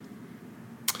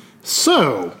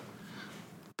So,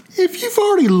 if you've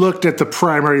already looked at the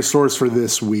primary source for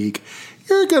this week,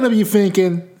 you're going to be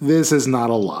thinking, this is not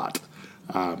a lot.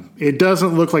 It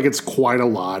doesn't look like it's quite a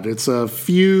lot. It's a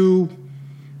few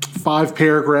 5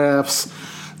 paragraphs.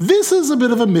 This is a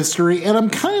bit of a mystery, and I'm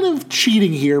kind of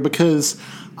cheating here because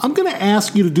I'm going to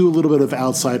ask you to do a little bit of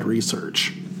outside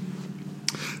research.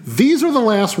 These are the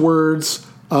last words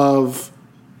of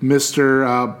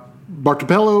Mr.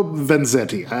 Bartolomeo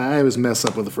Vanzetti. I always mess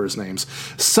up with the first names.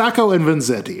 Sacco and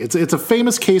Vanzetti. It's a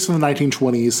famous case in the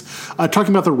 1920s,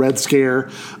 talking about the Red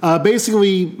Scare.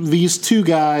 Basically, these two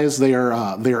guys, they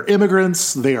are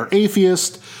immigrants, they are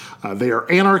atheists, they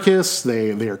are anarchists,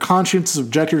 they are conscientious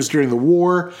objectors during the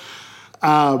war.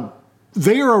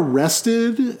 They are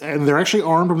arrested, and they're actually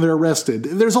armed when they're arrested.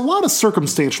 There's a lot of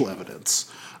circumstantial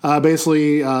evidence.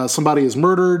 Basically, somebody is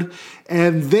murdered,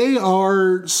 and they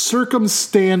are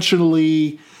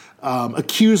circumstantially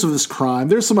accused of this crime.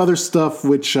 There's some other stuff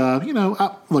which, look,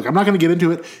 I'm not going to get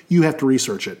into it. You have to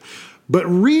research it. But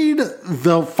read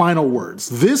the final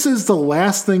words. This is the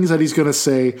last things that he's going to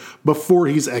say before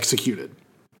he's executed.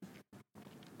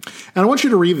 And I want you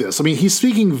to read this. I mean, he's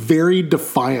speaking very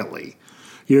defiantly.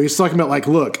 He's talking about, like,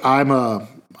 look, I'm a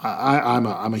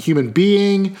human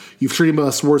being. You've treated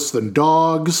us worse than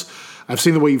dogs. I've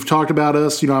seen the way you've talked about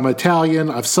us. I'm Italian.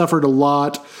 I've suffered a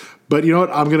lot. But you know what?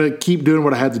 I'm going to keep doing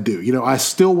what I had to do. I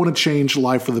still want to change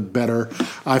life for the better.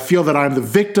 I feel that I'm the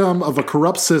victim of a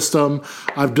corrupt system.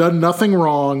 I've done nothing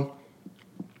wrong.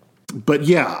 But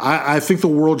yeah, I think the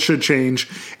world should change.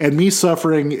 And me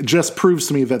suffering just proves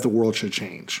to me that the world should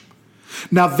change.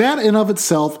 Now, that in of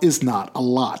itself is not a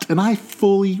lot. And I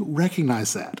fully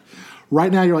recognize that.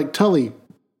 Right now, you're like, Tully,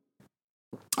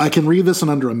 I can read this in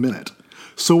under a minute.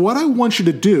 So what I want you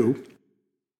to do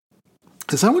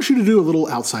is I want you to do a little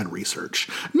outside research.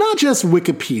 Not just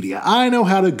Wikipedia. I know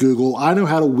how to Google. I know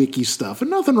how to wiki stuff.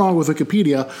 And nothing wrong with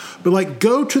Wikipedia. But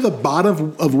go to the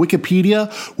bottom of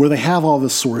Wikipedia where they have all the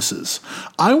sources.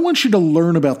 I want you to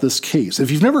learn about this case.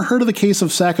 If you've never heard of the case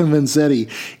of Sacco and Vanzetti,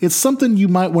 it's something you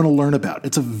might want to learn about.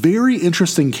 It's a very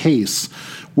interesting case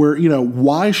where,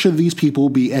 why should these people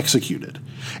be executed?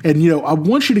 And, I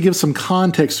want you to give some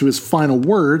context to his final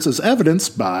words as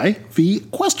evidenced by the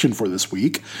question for this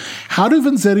week. How do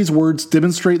Vanzetti's words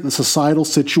demonstrate the societal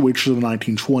situation of the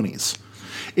 1920s?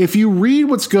 If you read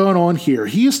what's going on here,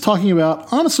 he is talking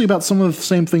honestly about some of the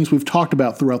same things we've talked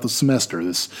about throughout the semester.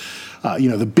 This,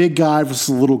 the big guy versus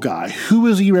the little guy. Who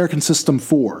is the American system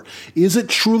for? Is it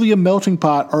truly a melting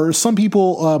pot, or are some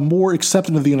people more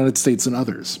accepting of the United States than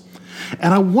others?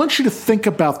 And I want you to think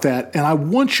about that, and I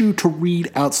want you to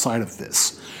read outside of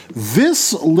this.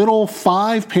 This little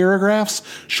 5 paragraphs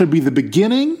should be the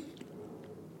beginning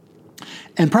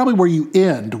and probably where you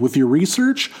end with your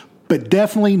research, but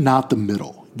definitely not the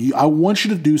middle. I want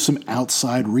you to do some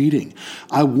outside reading.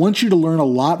 I want you to learn a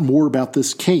lot more about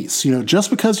this case. Just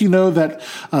because you know that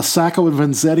Sacco and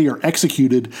Vanzetti are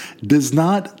executed does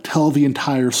not tell the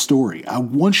entire story. I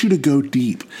want you to go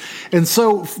deep. And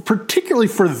so, particularly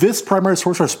for this primary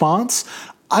source response,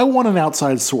 I want an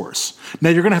outside source. Now,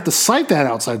 you're going to have to cite that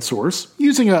outside source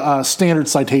using a standard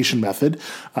citation method.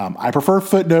 I prefer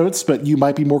footnotes, but you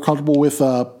might be more comfortable with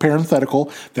parenthetical.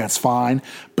 That's fine.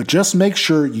 But just make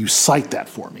sure you cite that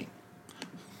for me.